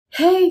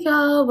Hey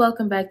y'all,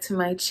 welcome back to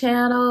my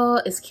channel.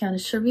 It's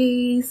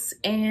KionnaSharice,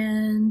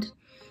 and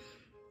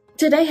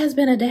today has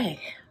been a day,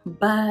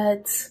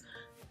 but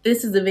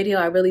this is the video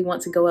I really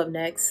want to go up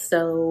next.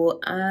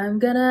 So I'm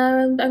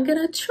gonna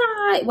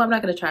try. Well, I'm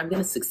not gonna try. I'm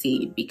gonna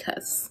succeed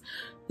because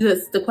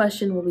the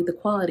question will be the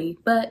quality.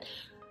 But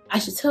I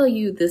should tell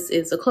you, this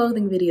is a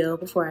clothing video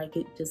before I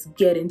just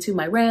get into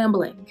my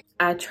rambling.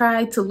 I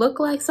tried to look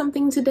like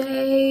something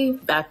today.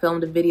 I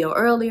filmed a video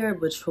earlier,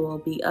 which will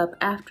be up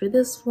after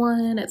this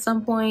one at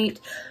some point,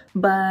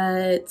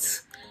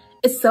 but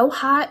it's so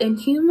hot and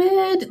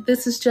humid.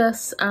 This is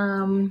just,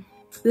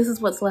 this is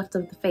what's left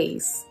of the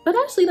face, but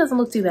actually doesn't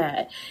look too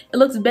bad. It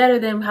looks better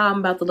than how I'm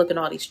about to look at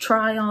all these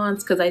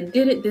try-ons, because I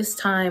did it this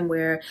time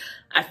where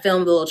I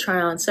filmed a little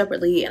try-on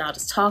separately and I'll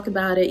just talk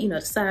about it, you know,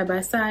 side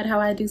by side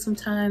how I do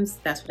sometimes.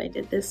 That's what I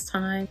did this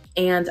time.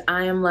 And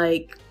I am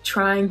like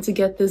trying to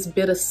get this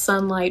bit of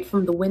sunlight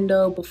from the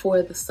window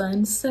before the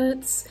sun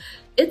sets.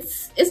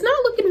 It's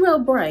not looking real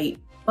bright,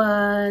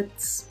 but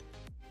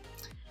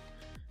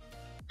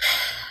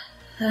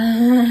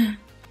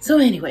so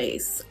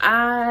anyways,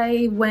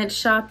 I went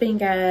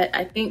shopping at,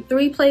 I think,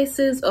 3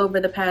 places over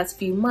the past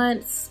few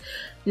months.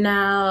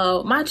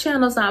 Now, my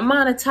channel's not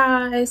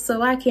monetized,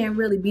 so I can't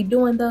really be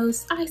doing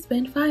those. I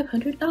spent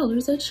 $500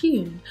 at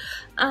Shein.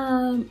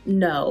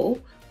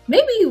 No,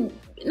 maybe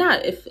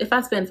not. If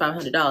I spend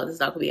 $500, it's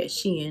not gonna be at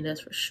Shein,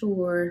 that's for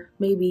sure.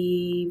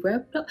 Maybe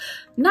Rebdolls.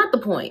 Not the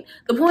point.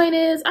 The point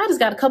is, I just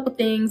got a couple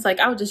things. Like,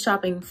 I was just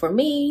shopping for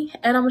me,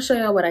 and I'm gonna show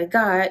y'all what I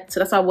got. So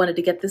that's why I wanted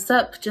to get this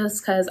up,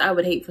 just because I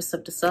would hate for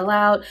stuff to sell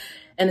out,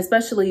 and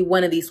especially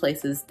one of these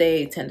places,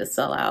 they tend to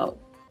sell out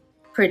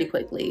pretty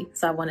quickly.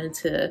 So I wanted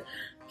to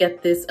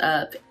get this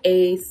up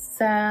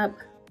ASAP.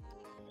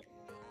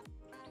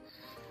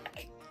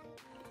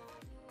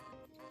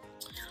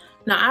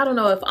 Now, I don't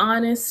know if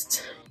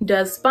Honest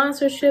does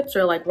sponsorships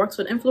or like works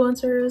with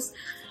influencers,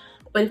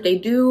 but if they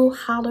do,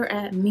 holler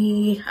at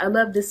me. I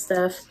love this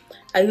stuff.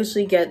 I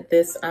usually get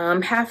this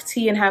half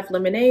tea and half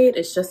lemonade.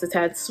 It's just a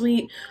tad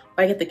sweet.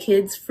 I get the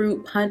kids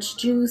fruit punch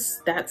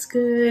juice. That's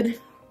good.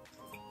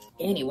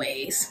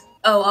 Anyways.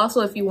 Oh, also,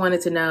 if you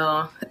wanted to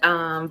know,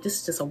 this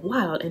is just a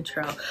wild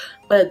intro,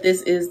 but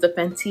this is the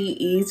Fenty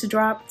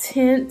Eavesdrop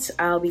tint.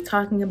 I'll be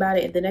talking about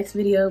it in the next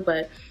video,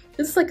 but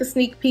this is like a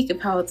sneak peek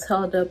of how it's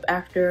held up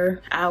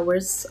after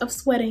hours of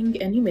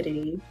sweating and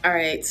humidity. All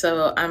right,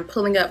 so I'm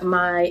pulling up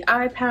my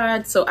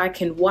iPad so I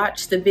can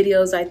watch the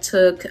videos I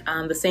took,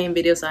 the same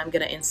videos I'm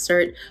gonna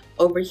insert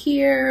over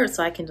here,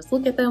 so I can just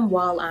look at them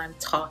while I'm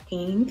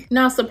talking.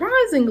 Now,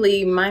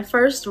 surprisingly, my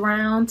first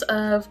round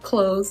of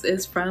clothes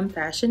is from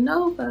Fashion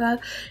Nova,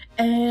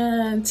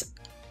 and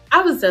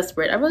I was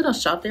desperate. I really don't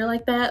shop there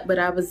like that, but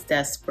I was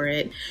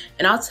desperate.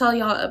 And I'll tell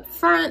y'all up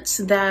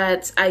front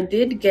that I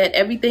did get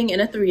everything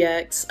in a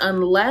 3X,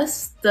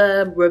 unless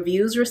the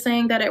reviews were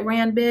saying that it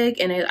ran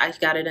big and I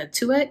got it in a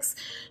 2X.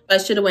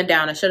 But I should have went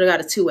down. I should have got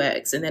a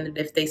 2X. And then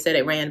if they said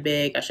it ran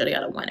big, I should have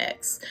got a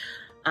 1X.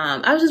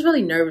 I was just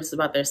really nervous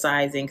about their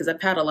sizing because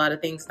I've had a lot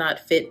of things not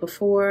fit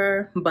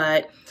before,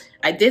 but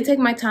I did take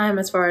my time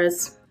as far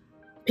as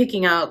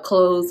picking out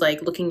clothes,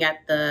 like looking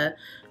at the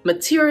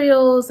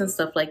materials and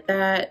stuff like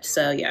that.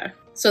 So yeah.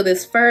 So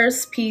this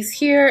first piece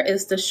here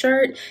is the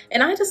shirt,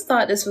 and I just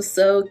thought this was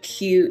so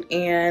cute,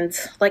 and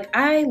like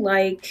I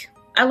like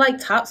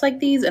tops like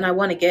these, and I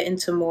want to get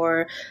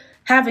into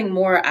having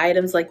more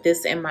items like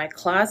this in my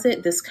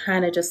closet. This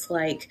kind of just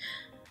like,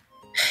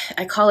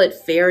 I call it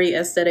fairy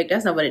aesthetic.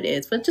 That's not what it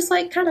is, but just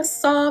like kind of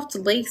soft,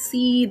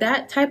 lacy,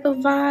 that type of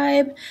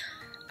vibe.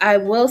 I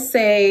will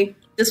say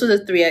this was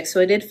a 3X, so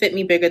it did fit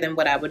me bigger than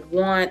what I would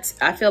want.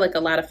 I feel like a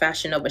lot of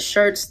Fashion Nova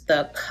shirts,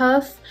 the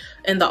cuff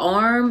and the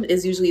arm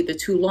is usually either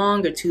too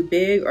long or too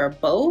big or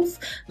both.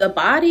 The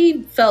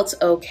body felt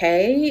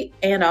okay,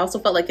 and I also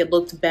felt like it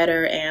looked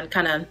better and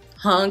kind of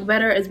hung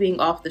better as being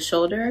off the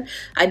shoulder.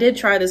 I did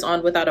try this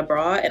on without a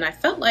bra, and I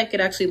felt like it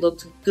actually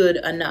looked good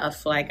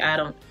enough. Like I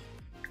don't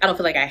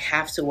feel like I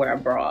have to wear a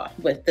bra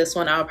with this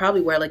one. I'll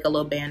probably wear like a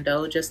little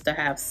bandeau just to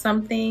have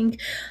something.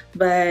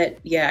 But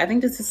yeah, I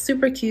think this is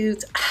super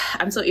cute.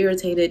 I'm so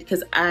irritated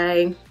because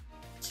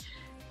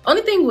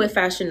only thing with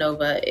Fashion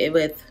Nova,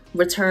 with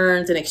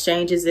returns and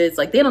exchanges is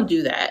like, they don't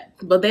do that,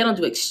 but they don't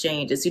do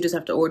exchanges. You just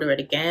have to order it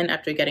again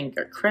after getting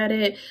your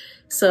credit.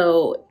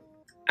 So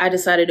I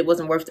decided it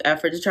wasn't worth the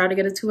effort to try to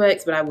get a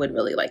 2X, but I would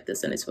really like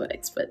this in a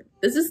 2X. But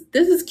this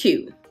is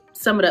cute.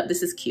 Sum it up,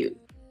 this is cute.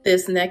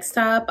 This next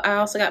top I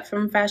also got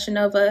from Fashion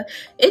Nova.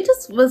 It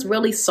just was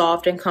really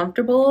soft and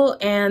comfortable,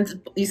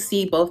 and you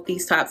see both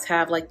these tops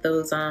have like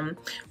those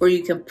where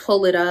you can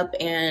pull it up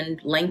and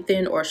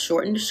lengthen or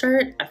shorten the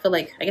shirt. I feel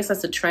like, I guess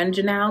that's a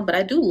trend now, but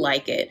I do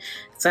like it.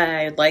 So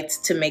I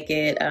liked to make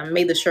it,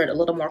 made the shirt a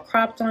little more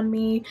cropped on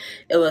me.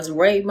 It was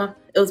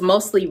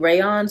mostly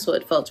rayon, so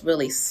it felt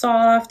really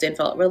soft and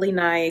felt really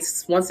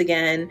nice. Once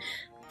again,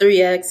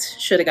 3X,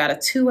 should have got a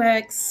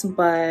 2X,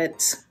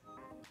 but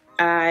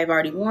I've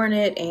already worn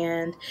it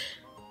and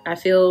I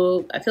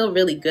feel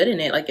really good in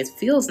it. Like, it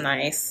feels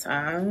nice.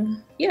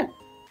 Yeah.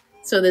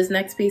 So this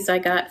next piece I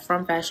got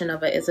from Fashion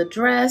Nova is a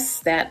dress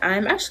that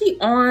I'm actually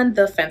on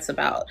the fence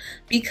about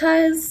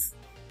because,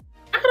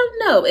 I don't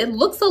know, it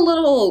looks a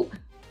little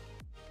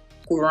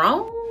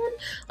grown.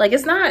 Like,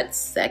 it's not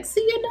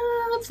sexy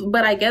enough,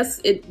 but I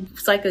guess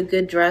it's like a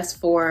good dress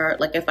for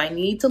like if I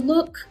need to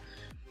look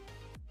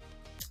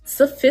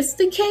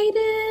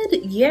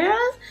sophisticated. Yeah.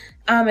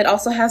 It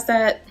also has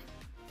that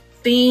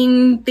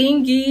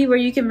thingy where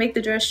you can make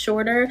the dress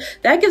shorter.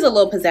 That gives a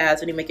little pizzazz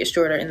when you make it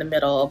shorter in the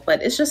middle,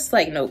 but it's just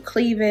like no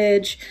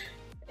cleavage.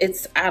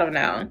 It's, I don't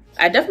know.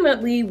 I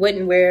definitely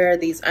wouldn't wear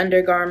these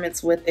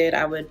undergarments with it.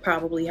 I would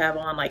probably have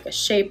on like a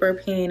shaper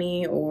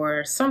panty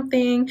or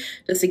something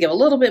just to give a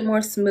little bit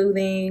more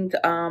smoothing,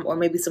 or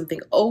maybe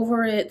something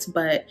over it.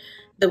 But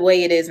the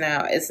way it is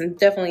now, it's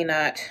definitely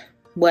not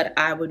what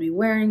I would be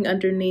wearing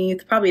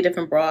underneath. Probably a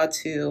different bra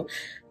too.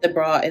 The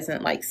bra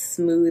isn't like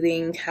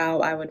smoothing how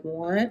I would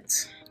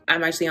want.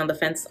 I'm actually on the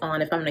fence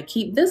on if I'm gonna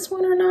keep this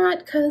one or not,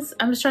 because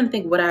I'm just trying to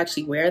think would I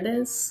actually wear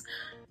this,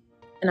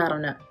 and I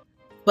don't know.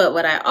 But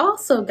what I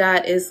also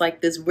got is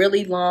like this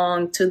really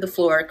long to the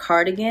floor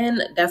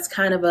cardigan. That's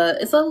kind of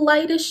it's a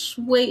lightish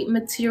weight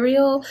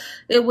material.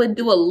 It would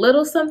do a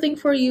little something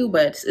for you,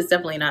 but it's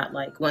definitely not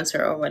like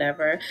winter or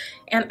whatever.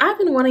 And I've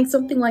been wanting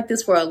something like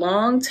this for a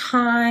long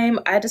time.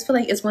 I just feel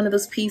like it's one of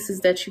those pieces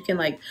that you can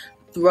like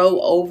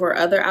throw over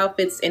other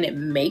outfits and it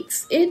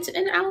makes it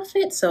an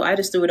outfit. So I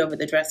just threw it over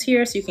the dress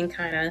here so you can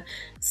kind of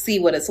see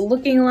what it's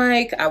looking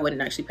like. I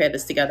wouldn't actually pair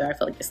this together. I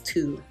feel like it's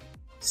too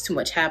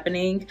much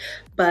happening,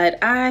 but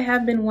I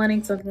have been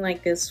wanting something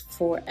like this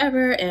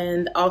forever.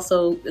 And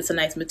also it's a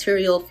nice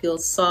material, it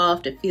feels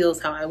soft, it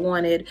feels how I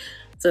wanted.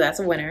 So that's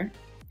a winner.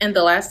 And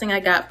the last thing I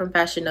got from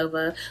Fashion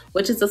Nova,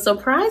 which is a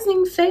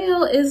surprising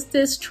fail, is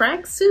this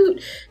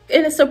tracksuit.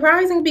 And it's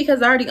surprising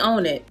because I already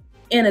own it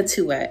in a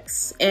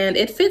 2X and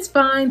it fits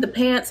fine. The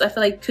pants I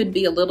feel like could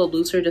be a little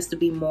looser just to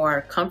be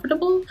more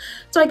comfortable.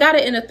 So I got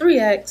it in a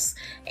 3X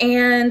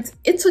and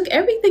it took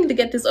everything to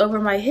get this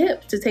over my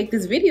hip to take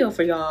this video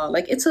for y'all.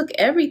 Like, it took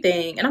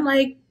everything. And I'm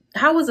like,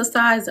 how was a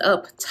size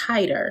up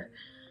tighter?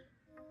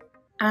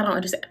 I don't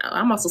understand.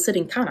 I'm also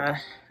sitting kind of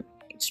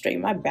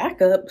straighten my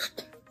back up,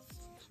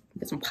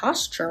 get some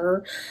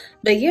posture.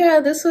 But yeah,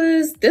 this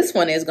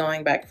one is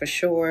going back for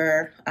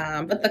sure.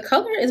 But the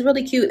color is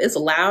really cute. It's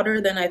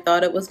louder than I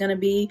thought it was gonna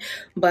be,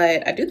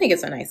 but I do think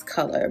it's a nice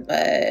color,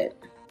 but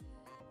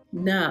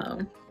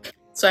no.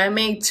 So I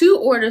made 2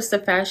 orders to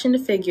Fashion to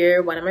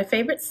Figure, one of my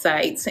favorite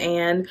sites,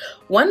 and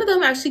one of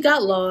them actually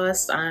got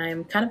lost.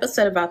 I'm kind of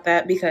upset about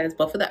that because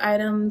both of the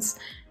items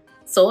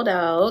sold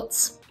out.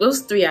 It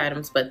was 3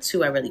 items, but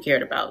 2 I really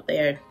cared about.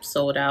 They're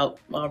sold out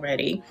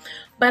already.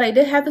 But I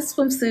did have the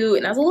swimsuit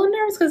and I was a little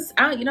nervous because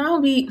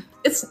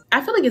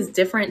I feel like it's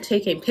different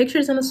taking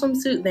pictures in a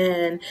swimsuit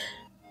than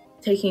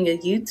taking a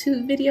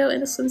YouTube video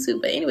in a swimsuit.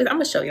 But anyways, I'm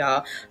gonna show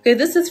y'all. Okay,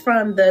 this is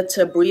from the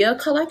Tabria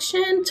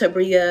collection.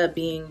 Tabria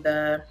being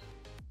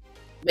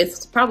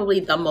it's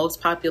probably the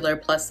most popular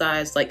plus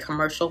size like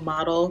commercial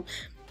model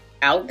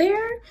out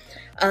there.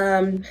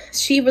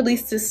 She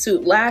released this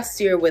suit last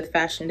year with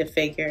Fashion to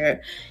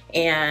Figure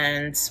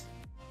and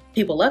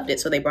people loved it,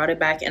 so they brought it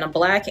back in a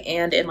black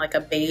and in like a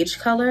beige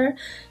color.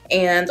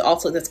 And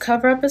also this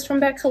cover up is from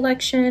that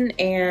collection,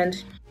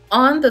 and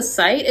on the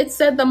site it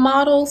said the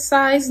model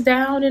size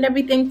down and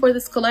everything for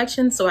this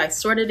collection, so I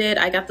sorted it.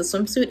 I got the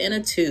swimsuit in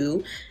a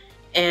 2,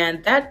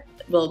 and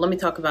let me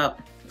talk about,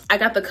 I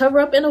got the cover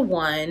up in a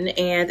 1,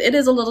 and it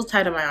is a little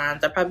tight on my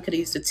arms. I probably could have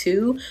used a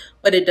 2,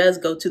 but it does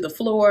go to the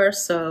floor,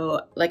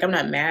 so like I'm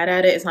not mad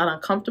at it. It's not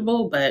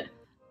uncomfortable, but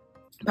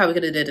probably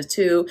could have did a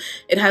 2.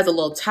 It has a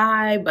little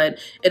tie, but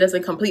it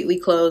doesn't completely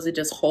close. It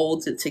just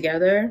holds it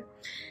together.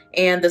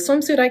 And the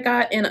swimsuit I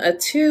got in a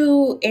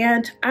 2,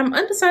 and I'm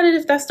undecided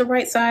if that's the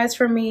right size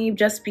for me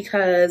just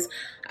because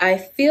I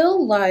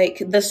feel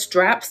like the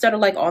straps that are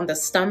like on the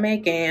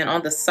stomach and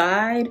on the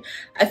side,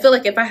 I feel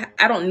like if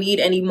I don't need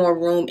any more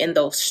room in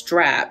those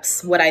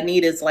straps. What I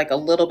need is like a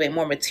little bit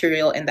more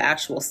material in the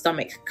actual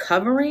stomach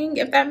covering,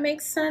 if that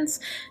makes sense.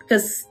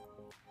 Because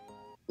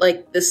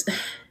like this,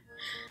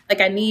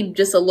 like I need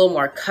just a little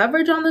more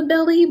coverage on the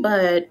belly,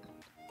 but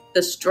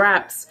the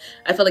straps,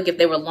 I feel like if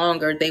they were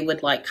longer, they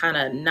would like kind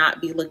of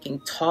not be looking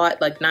taut,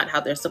 like not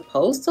how they're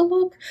supposed to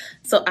look.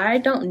 So I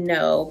don't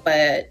know,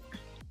 but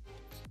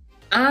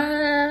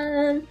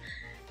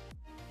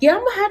yeah,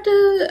 I'm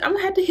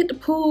gonna have to hit the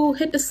pool,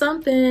 hit the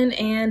something,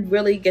 and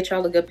really get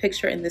y'all a good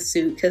picture in this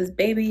suit. Cause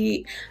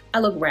baby, I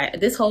look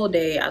this whole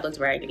day I looked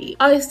raggedy.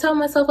 I always tell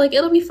myself like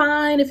it'll be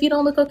fine if you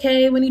don't look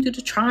okay when you do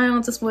the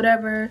try-ons, just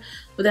whatever.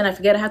 But then I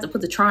forget I have to put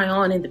the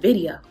try-on in the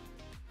video.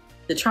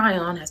 The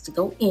try-on has to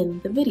go in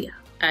the video.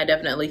 I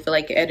definitely feel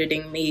like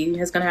editing me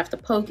is gonna have to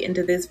poke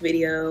into this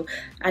video.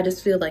 I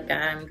just feel like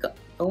I'm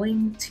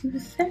going too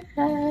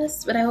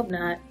fast, but I hope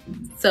not.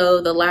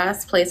 So the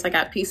last place I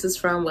got pieces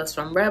from was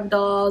from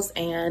Rebdolls,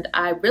 and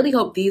I really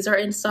hope these are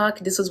in stock.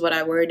 This is what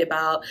I worried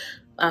about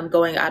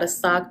going out of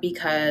stock,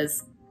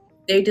 because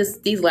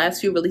these last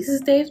few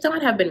releases they've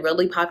done have been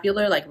really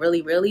popular, like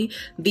really.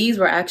 These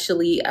were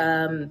actually,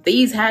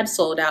 these had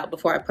sold out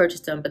before I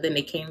purchased them, but then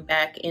they came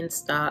back in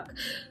stock.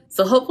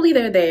 So hopefully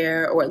they're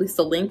there, or at least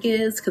the link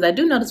is, because I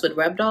do notice with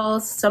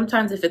Rebdolls,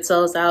 sometimes if it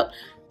sells out,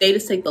 they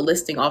just take the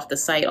listing off the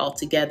site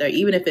altogether,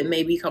 even if it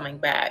may be coming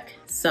back.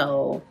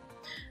 So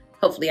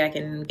hopefully I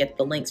can get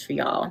the links for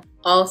y'all.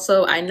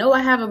 Also, I know I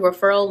have a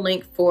referral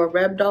link for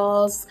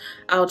Rebdolls.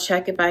 I'll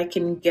check if I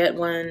can get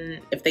one,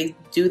 if they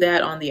do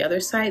that on the other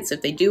sites.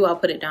 If they do, I'll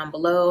put it down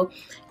below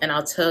and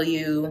I'll tell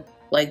you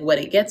like what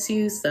it gets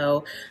you.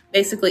 So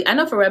basically, I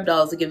know for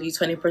Rebdolls they give you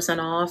 20%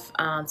 off.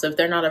 So if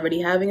they're not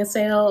already having a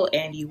sale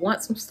and you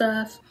want some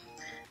stuff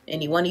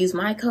and you want to use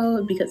my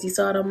code because you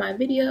saw it on my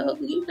video,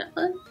 you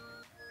know,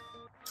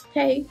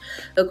 hey,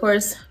 of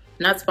course,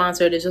 not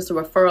sponsored, it's just a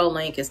referral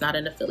link, it's not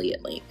an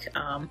affiliate link.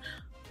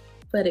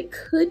 But it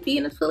could be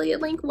an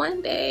affiliate link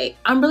one day.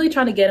 I'm really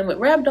trying to get in with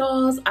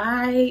Rebdolls.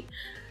 I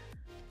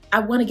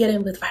want to get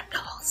in with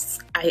Rebdolls.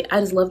 I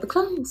just love the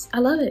clothes. I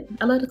love it.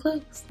 I love the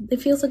clothes. They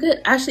feel so good.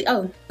 Actually,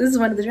 oh, this is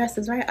one of the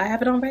dresses, right? I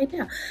have it on right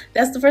now.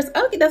 That's the first,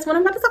 okay, that's what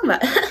I'm about to talk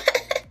about.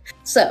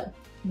 So,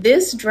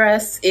 this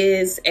dress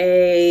is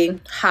a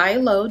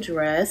high-low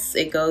dress.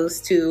 It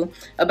goes to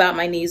about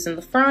my knees in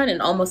the front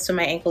and almost to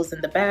my ankles in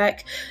the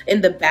back.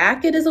 In the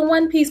back, it is a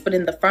one piece, but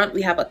in the front,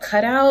 we have a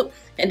cutout.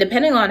 And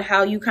depending on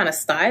how you kind of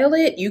style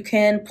it, you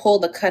can pull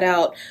the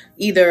cutout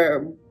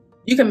either,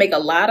 you can make a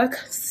lot of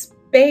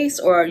space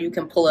or you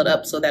can pull it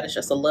up so that it's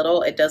just a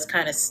little. It does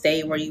kind of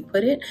stay where you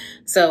put it.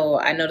 So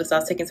I noticed I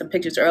was taking some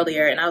pictures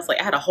earlier and I was like,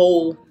 I had a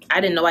whole,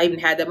 I didn't know I even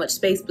had that much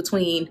space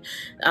between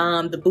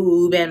the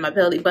boob and my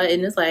belly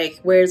button. It's like,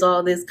 where's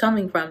all this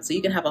coming from? So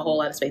you can have a whole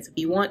lot of space if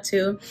you want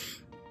to.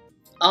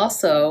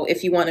 Also,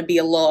 if you want to be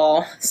a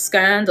little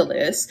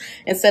scandalous,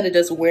 instead of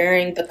just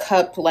wearing the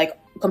cup like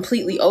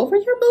completely over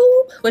your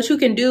boob, what you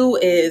can do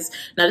is,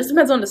 now this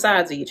depends on the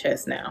size of your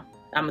chest now.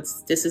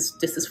 This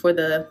is for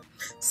the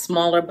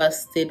smaller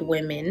busted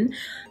women.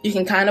 You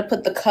can kind of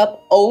put the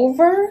cup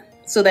over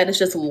so that it's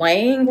just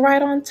laying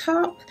right on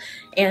top,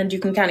 and you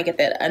can kind of get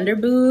that under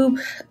boob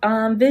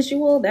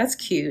visual. That's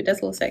cute. That's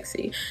a little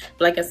sexy.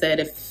 But like I said,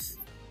 if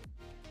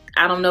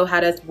I don't know how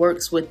that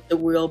works with the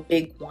real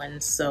big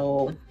ones,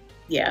 so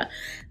yeah.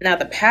 Now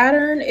the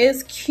pattern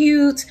is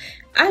cute.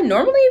 I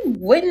normally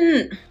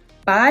wouldn't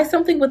buy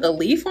something with a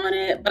leaf on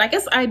it, but I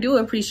guess I do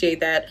appreciate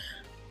that.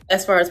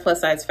 As far as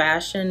plus size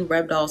fashion,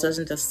 Rebdolls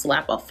doesn't just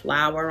slap a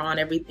flower on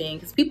everything,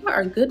 because people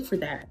are good for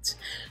that.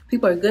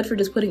 People are good for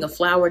just putting a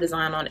flower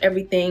design on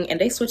everything, and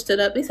they switched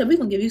it up. They said, we're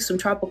gonna give you some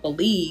tropical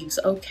leaves,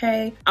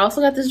 okay? I also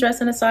got this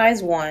dress in a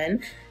size 1.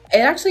 It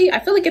actually, I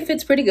feel like it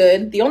fits pretty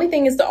good. The only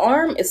thing is the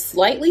arm is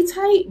slightly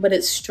tight, but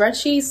it's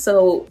stretchy,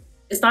 so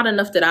it's not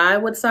enough that I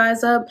would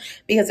size up,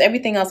 because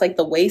everything else, like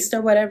the waist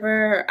or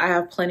whatever, I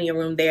have plenty of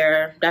room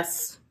there.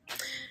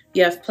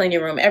 You have plenty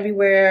of room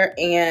everywhere.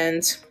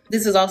 And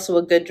this is also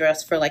a good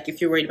dress for like if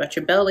you're worried about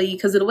your belly,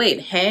 because of the way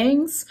it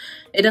hangs,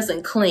 it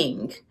doesn't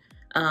cling.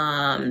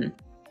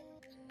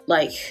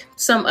 Like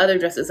some other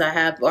dresses I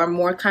have are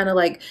more kind of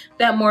like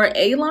that, more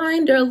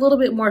A-line. They're a little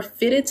bit more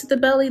fitted to the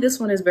belly. This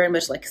one is very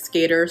much like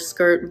skater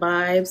skirt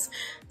vibes.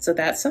 So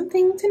that's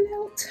something to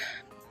note.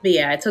 But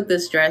yeah, I took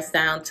this dress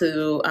down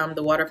to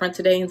the waterfront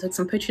today and took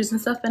some pictures and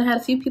stuff, and I had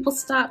a few people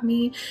stop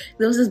me.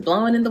 It was just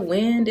blowing in the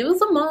wind. It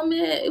was a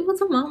moment. It was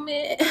a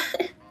moment.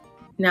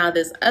 Now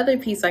this other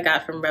piece I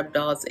got from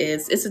Rebdolls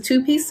it's a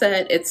 2-piece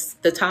set. It's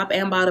the top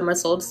and bottom are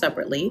sold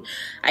separately.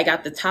 I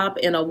got the top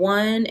in a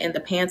 1 and the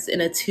pants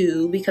in a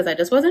 2 because I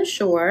just wasn't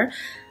sure.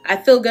 I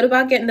feel good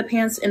about getting the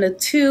pants in a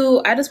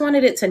 2. I just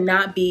wanted it to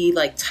not be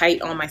like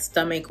tight on my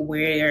stomach,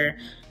 where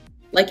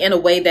like in a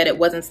way that it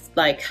wasn't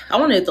like, I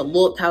wanted it to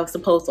look how it's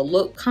supposed to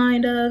look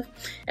kind of.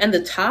 And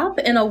the top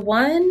in a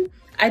 1,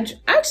 I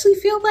actually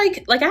feel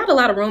like I had a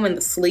lot of room in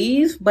the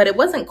sleeve, but it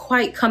wasn't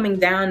quite coming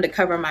down to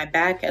cover my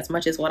back as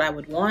much as what I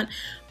would want,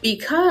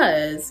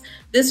 because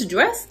this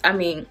dress, I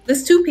mean,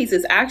 this 2-piece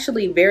is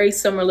actually very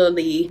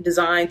similarly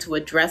designed to a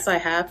dress I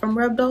have from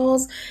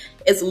Rebdolls.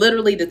 It's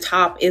literally the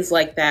top is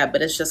like that,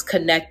 but it's just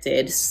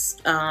connected,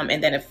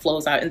 and then it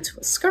flows out into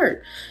a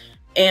skirt.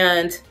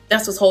 And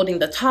that's what's holding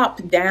the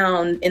top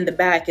down in the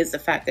back, is the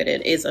fact that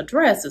it is a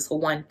dress. It's a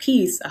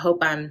 1-piece. I hope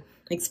I'm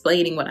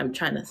explaining what I'm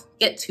trying to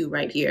get to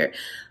right here.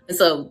 And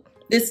so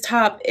this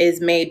top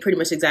is made pretty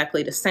much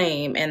exactly the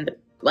same, and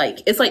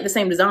like it's like the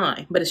same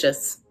design, but it's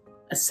just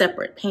a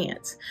separate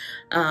pant.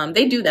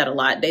 They do that a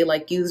lot. They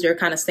like use their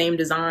kind of same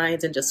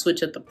designs and just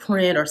switch up the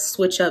print or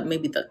switch up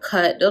maybe the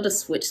cut. They'll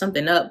just switch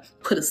something up,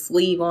 put a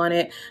sleeve on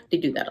it. They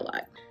do that a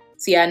lot.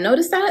 So yeah, I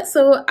noticed that.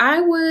 So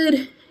I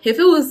would, if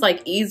it was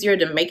like easier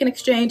to make an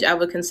exchange, I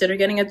would consider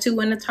getting a 2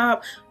 in the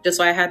top, just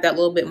so I had that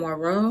little bit more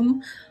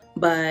room,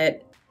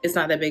 but it's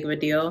not that big of a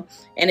deal.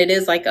 And it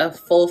is like a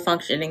full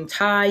functioning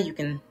tie. You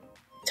can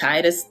tie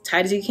it as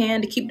tight as you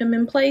can to keep them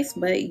in place.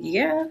 But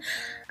yeah,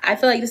 I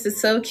feel like this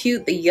is so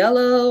cute. The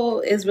yellow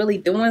is really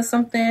doing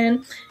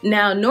something.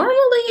 Now,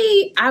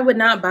 normally I would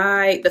not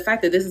buy, the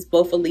fact that this is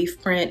both a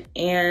leaf print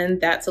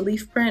and that's a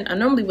leaf print, I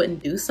normally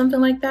wouldn't do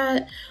something like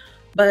that.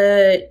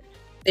 But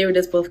they were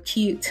just both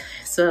cute.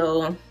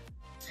 So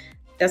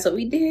that's what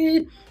we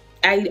did.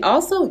 I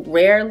also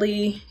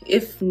rarely,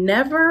 if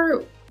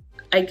never,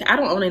 I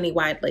don't own any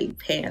wide leg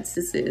pants.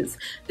 This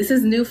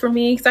is new for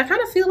me, because I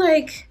kind of feel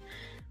like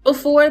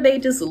before they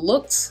just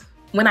looked,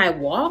 when I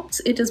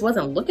walked, it just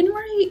wasn't looking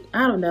right.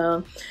 I don't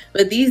know.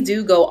 But these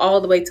do go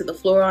all the way to the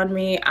floor on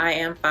me. I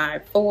am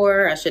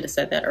 5'4". I should have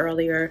said that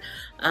earlier.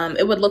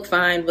 It would look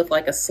fine with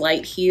like a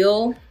slight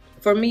heel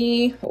for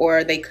me,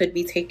 or they could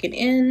be taken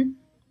in.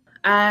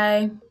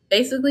 I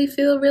basically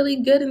feel really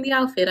good in the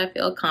outfit. I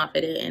feel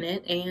confident in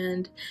it,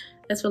 and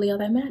that's really all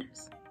that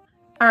matters.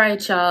 All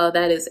right, y'all,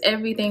 that is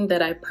everything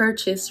that I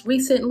purchased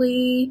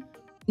recently.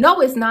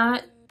 No, it's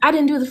not. I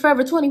didn't do the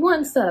Forever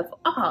 21 stuff.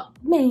 Oh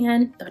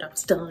man, thought I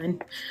was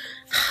done.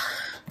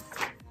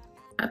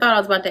 I thought I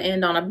was about to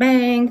end on a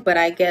bang, but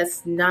I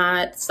guess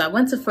not. So I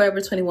went to Forever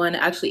 21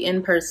 actually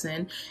in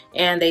person,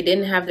 and they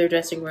didn't have their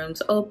dressing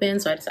rooms open,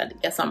 so I decided to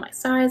guess on my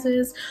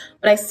sizes.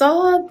 But I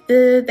saw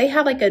they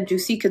had like a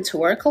Juicy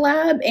Couture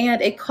collab,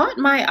 and it caught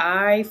my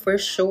eye for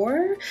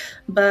sure,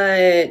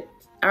 but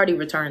I already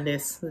returned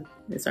this.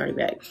 It's already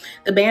back.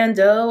 The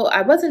bandeau,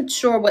 I wasn't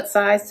sure what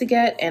size to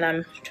get, and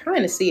I'm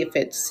trying to see if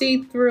it's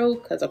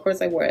see-through, because of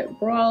course I wear it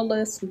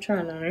braless. I'm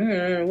trying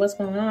to, what's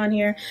going on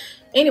here?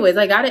 Anyways,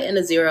 I got it in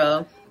a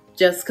 0,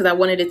 just because I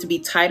wanted it to be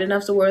tight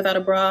enough to wear without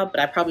a bra, but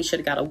I probably should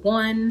have got a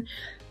 1,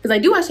 because I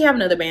do actually have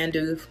another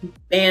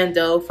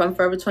bandeau from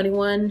Forever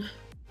 21,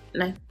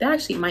 and that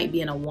actually might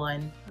be in a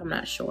 1. I'm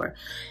not sure.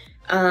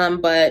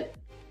 But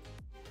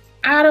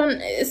I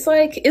don't, it's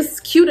like, it's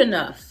cute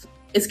enough.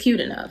 It's cute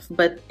enough,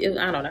 but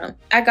I don't know.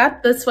 I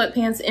got the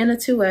sweatpants in a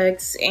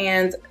 2X,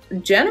 and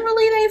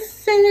generally they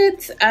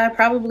fit. I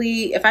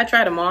probably, if I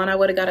tried them on, I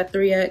would have got a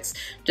 3X,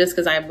 just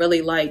because I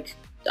really like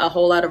a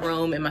whole lot of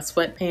room in my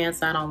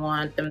sweatpants. I don't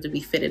want them to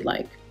be fitted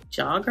like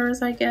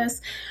joggers, I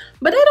guess.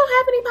 But they don't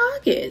have any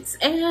pockets,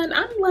 and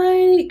I'm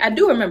like, I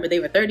do remember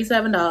they were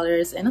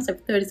 $37, and I was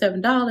like,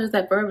 $37,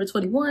 that Forever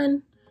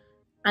 21,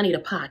 I need a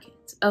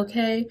pocket,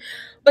 okay?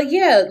 But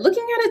yeah,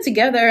 looking at it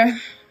together,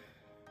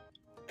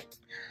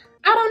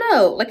 I don't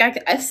know, like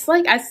it's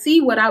like I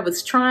see what I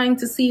was trying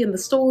to see in the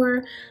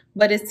store,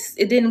 but it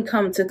didn't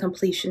come to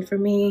completion for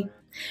me.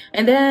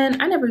 And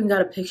then I never even got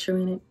a picture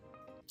in it.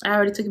 I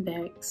already took it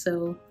back,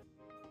 so.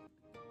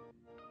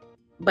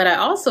 But I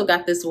also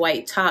got this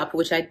white top,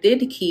 which I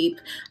did keep.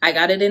 I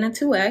got it in a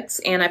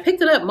 2X, and I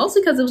picked it up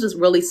mostly because it was just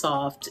really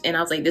soft. And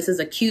I was like, this is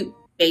a cute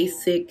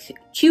basic,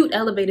 cute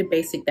elevated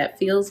basic that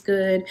feels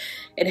good.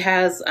 It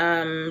has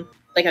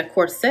like a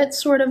corset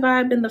sort of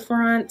vibe in the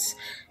front.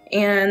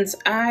 And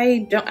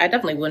I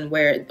definitely wouldn't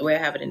wear it the way I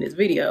have it in this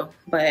video,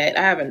 but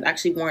I haven't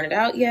actually worn it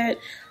out yet.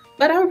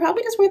 But I would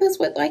probably just wear this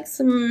with like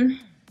some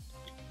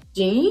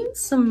jeans,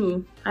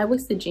 some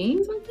high-waisted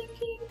jeans, I'm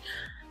thinking.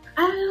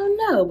 I don't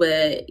know,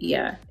 but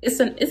yeah, it's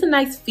a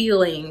nice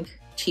feeling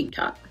cheap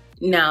top.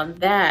 Now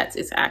that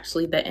is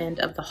actually the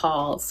end of the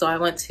haul. So I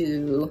went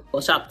to,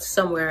 well, shop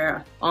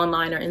somewhere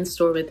online or in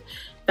store with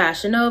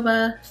Fashion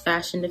Nova,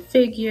 Fashion to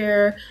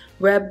Figure,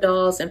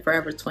 Rebdolls, and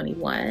Forever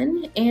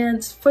 21.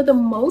 And for the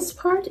most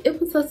part,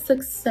 it was a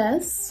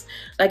success.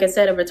 Like I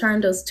said, I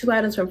returned those 2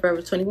 items from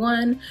Forever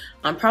 21.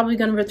 I'm probably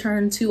gonna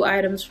return 2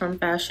 items from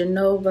Fashion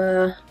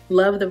Nova.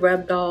 Love the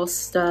Rebdolls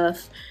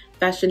stuff.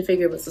 Fashion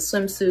Figure was the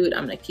swimsuit.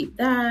 I'm gonna keep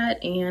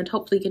that and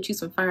hopefully get you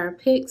some fire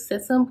pics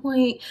at some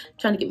point.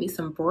 Trying to get me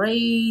some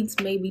braids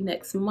maybe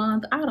next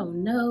month. I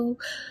don't know.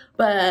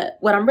 But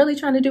what I'm really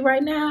trying to do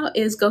right now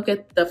is go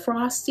get the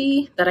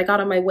Frosty that I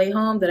got on my way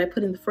home that I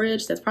put in the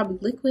fridge that's probably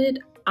liquid.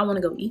 I wanna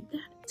go eat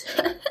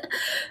that.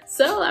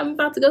 So I'm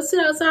about to go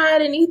sit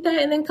outside and eat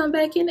that and then come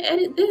back and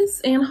edit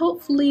this and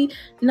hopefully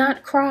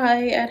not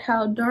cry at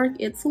how dark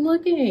it's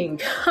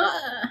looking.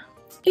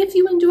 If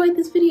you enjoyed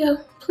this video,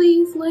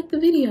 please like the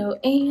video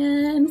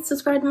and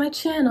subscribe to my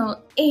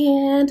channel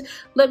and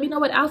let me know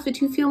what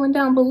outfit you're feeling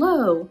down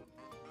below.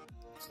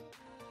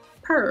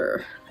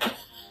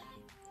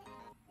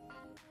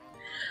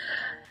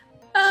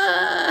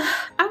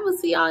 I will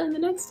see y'all in the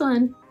next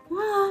one.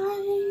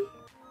 Bye.